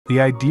The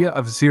idea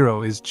of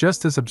zero is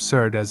just as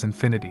absurd as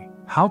infinity.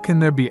 How can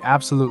there be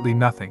absolutely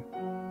nothing?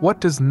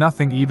 What does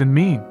nothing even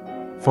mean?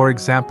 For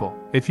example,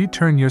 if you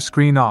turn your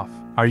screen off,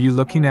 are you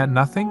looking at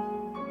nothing?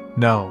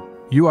 No,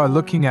 you are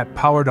looking at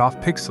powered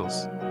off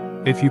pixels.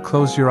 If you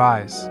close your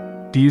eyes,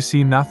 do you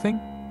see nothing?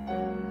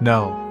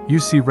 No, you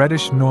see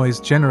reddish noise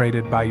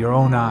generated by your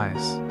own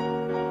eyes.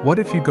 What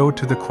if you go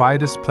to the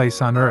quietest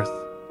place on earth?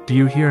 Do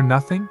you hear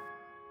nothing?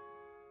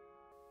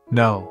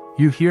 No,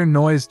 you hear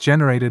noise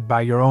generated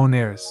by your own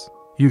ears.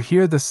 You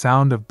hear the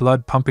sound of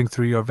blood pumping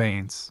through your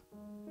veins.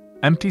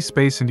 Empty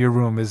space in your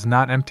room is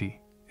not empty.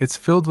 It's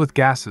filled with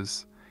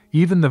gases.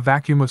 Even the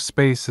vacuum of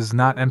space is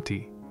not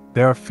empty.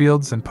 There are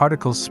fields and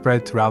particles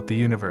spread throughout the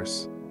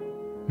universe.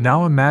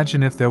 Now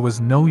imagine if there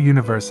was no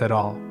universe at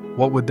all.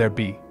 What would there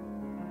be?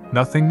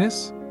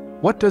 Nothingness?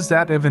 What does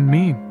that even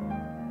mean?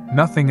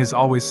 Nothing is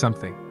always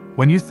something.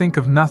 When you think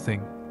of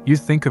nothing, you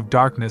think of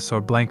darkness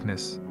or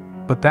blankness.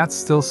 But that's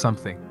still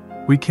something.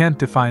 We can't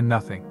define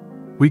nothing.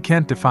 We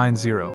can't define zero.